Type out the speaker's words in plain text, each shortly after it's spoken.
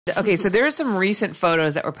Okay, so there are some recent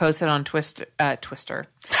photos that were posted on Twister.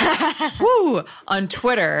 Woo! On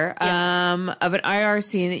Twitter, of an IR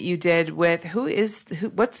scene that you did with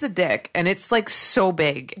what's the dick? And it's like so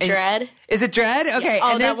big. Dread. Is it Dread? Okay. Yeah.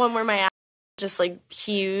 Oh, and that one where my ass is just like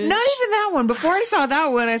huge. Not even that one. Before I saw that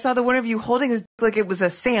one, I saw the one of you holding his like it was a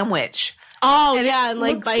sandwich. Oh, and yeah, and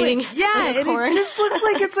like biting. Like, yeah, and it just looks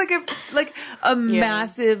like it's like a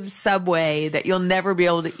massive Subway that you'll never be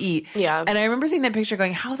able to eat. Yeah. And I remember seeing that picture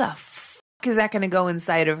going, how the fuck is that going to go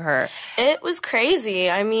inside of her? It was crazy.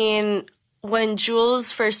 I mean, when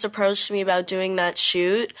Jules first approached me about doing that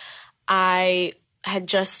shoot, I had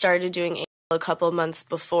just started doing anal a couple months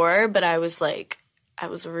before, but I was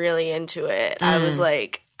really into it. I was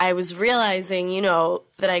realizing,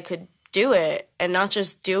 that I could do it and not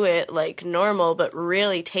just do it like normal, but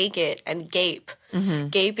really take it and gape. Mm-hmm.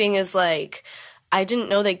 Gaping is like, I didn't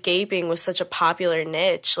know that gaping was such a popular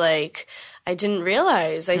niche. Like, I didn't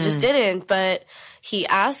realize. I just didn't. But he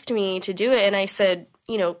asked me to do it, and I said,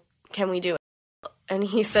 can we do it? And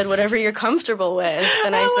he said, whatever you're comfortable with.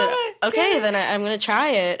 And I said, okay, then I'm going to try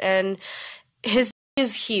it. And his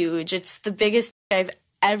is huge. It's the biggest I've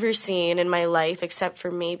ever seen in my life, except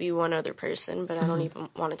for maybe one other person, but I don't even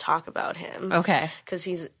want to talk about him. Okay. Because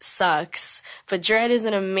he sucks. But Dread is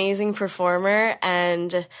an amazing performer,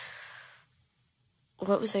 and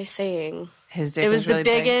what was I saying? His dick it was really the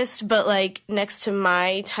biggest, but like next to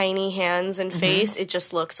my tiny hands and face, it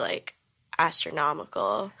just looked like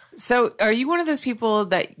astronomical. So are you one of those people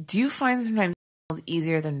do you find sometimes it's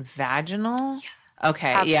easier than vaginal? Yeah.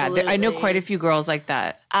 Okay, absolutely. Yeah, I know quite a few girls like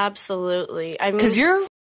that. Absolutely. I mean, because your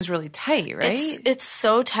is really tight, right? It's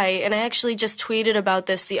so tight, and I actually just tweeted about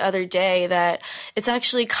this the other day that it's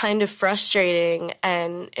actually kind of frustrating,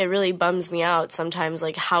 and it really bums me out sometimes,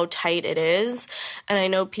 like how tight it is. And I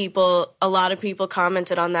know a lot of people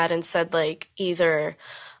commented on that and said like either,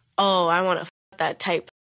 oh, I want to f that tight,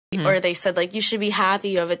 or they said like you should be happy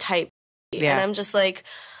you have a tight. Yeah. And I'm just like,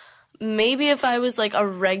 maybe if I was like a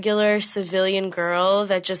regular civilian girl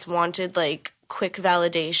that just wanted like quick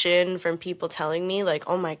validation from people telling me like,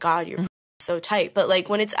 oh my God, you're so tight. But like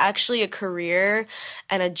when it's actually a career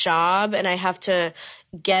and a job and I have to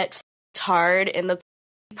get hard in the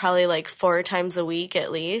probably like 4 times a week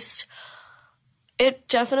at least, it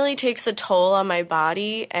definitely takes a toll on my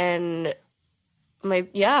body, and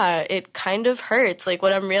it kind of hurts. Like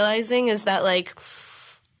what I'm realizing is that like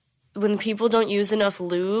when people don't use enough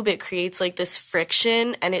lube, it creates like this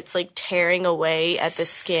friction, and it's like tearing away at the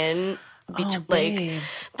skin. But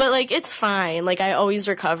like it's fine. Like I always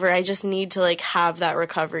recover. I just need to like have that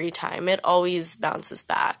recovery time. It always bounces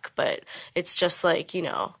back, but it's just like,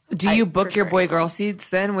 Do you book your boy girl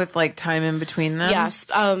seats then with like time in between them? Yes.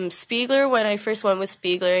 Spiegler, when I first went with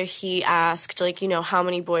Spiegler, he asked like, how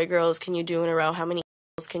many boy girls can you do in a row? How many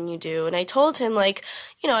can you do? And I told him like,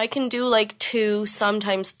 I can do like 2,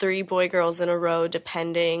 sometimes 3 boy girls in a row,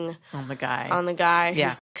 depending on the guy,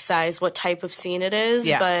 his size, what type of scene it is.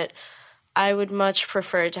 Yeah. But I would much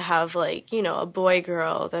prefer to have like, a boy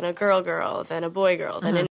girl, then a girl, then a boy girl,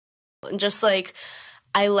 then and just like,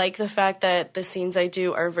 I like the fact that the scenes I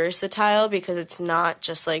do are versatile because it's not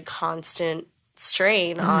just like constant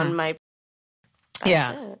strain on my.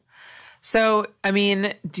 That's it. So, I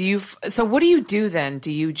mean, so what do you do then?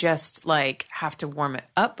 Do you just like have to warm it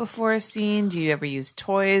up before a scene? Do you ever use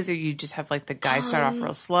toys, or you just have like the guy start off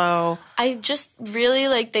real slow? I just really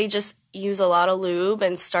like, they just use a lot of lube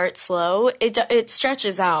and start slow. It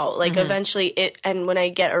stretches out. Like eventually and when I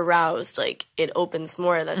get aroused, like it opens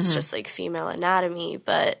more. That's just like female anatomy.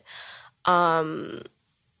 But, oh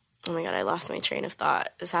my God, I lost my train of thought.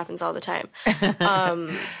 This happens all the time.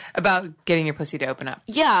 About getting your pussy to open up.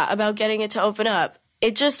 Yeah, about getting it to open up.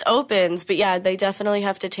 It just opens, but yeah, they definitely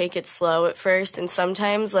have to take it slow at first. And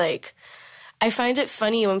sometimes, like, I find it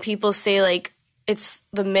funny when people say, like, it's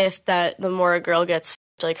the myth that the more a girl gets,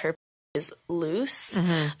 like, her is loose.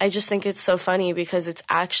 I just think it's so funny because it's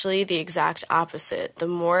actually the exact opposite. The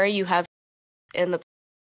more you have in the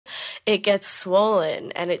it gets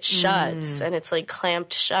swollen and it shuts and it's like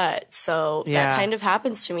clamped shut. So that kind of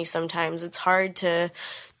happens to me sometimes. It's hard to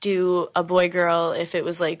do a boy girl if it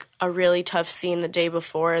was like a really tough scene the day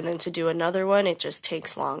before, and then to do another one, it just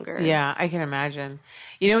takes longer. Yeah, I can imagine.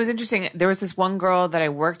 It was interesting. There was this one girl that I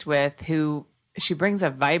worked with who she brings a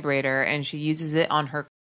vibrator and she uses it on her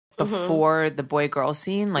before the boy girl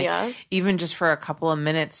scene, like even just for a couple of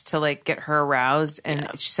minutes to like get her aroused, and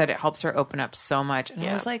she said it helps her open up so much, and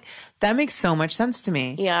I was like, that makes so much sense to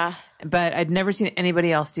me. But I'd never seen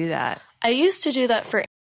anybody else do that. I used to do that for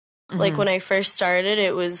like when I first started.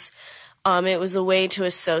 It was a way to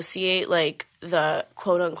associate like the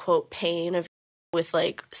quote unquote pain of with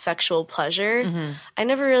like sexual pleasure. I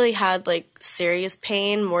never really had like serious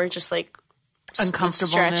pain, more just like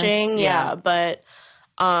uncomfortableness, stretching. Yeah. But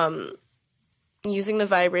using the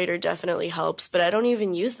vibrator definitely helps, but I don't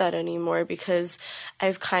even use that anymore because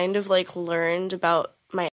I've kind of like learned about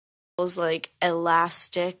my like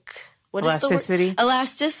elastic. What elasticity? is the word?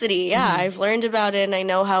 Elasticity. Yeah, I've learned about it and I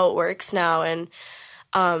know how it works now. And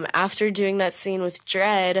after doing that scene with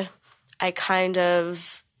Dread, I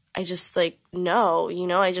just like know, you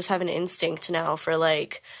know, I just have an instinct now for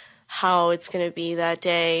like how it's gonna be that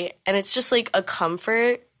day, and it's just like a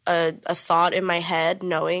comfort, a thought in my head,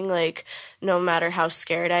 knowing like no matter how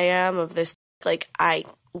scared I am of this, like I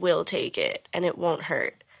will take it and it won't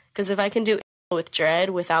hurt. Because if I can do anal with Dread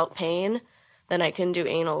without pain, then I can do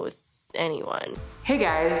anal with anyone. Hey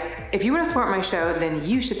guys, if you want to support my show, then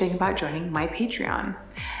you should think about joining my Patreon.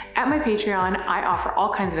 At my Patreon, I offer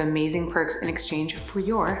all kinds of amazing perks in exchange for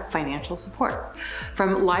your financial support.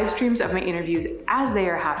 From live streams of my interviews as they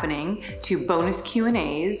are happening, to bonus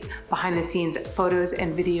Q&As, behind the scenes photos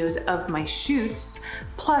and videos of my shoots,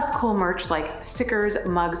 plus cool merch like stickers,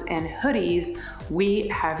 mugs, and hoodies, we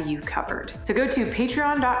have you covered. So go to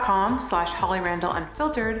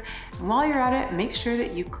patreon.com/HollyRandallUnfiltered, and while you're at it, make sure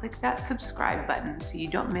that you click that subscribe button so you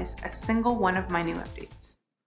don't miss a single one of my new updates.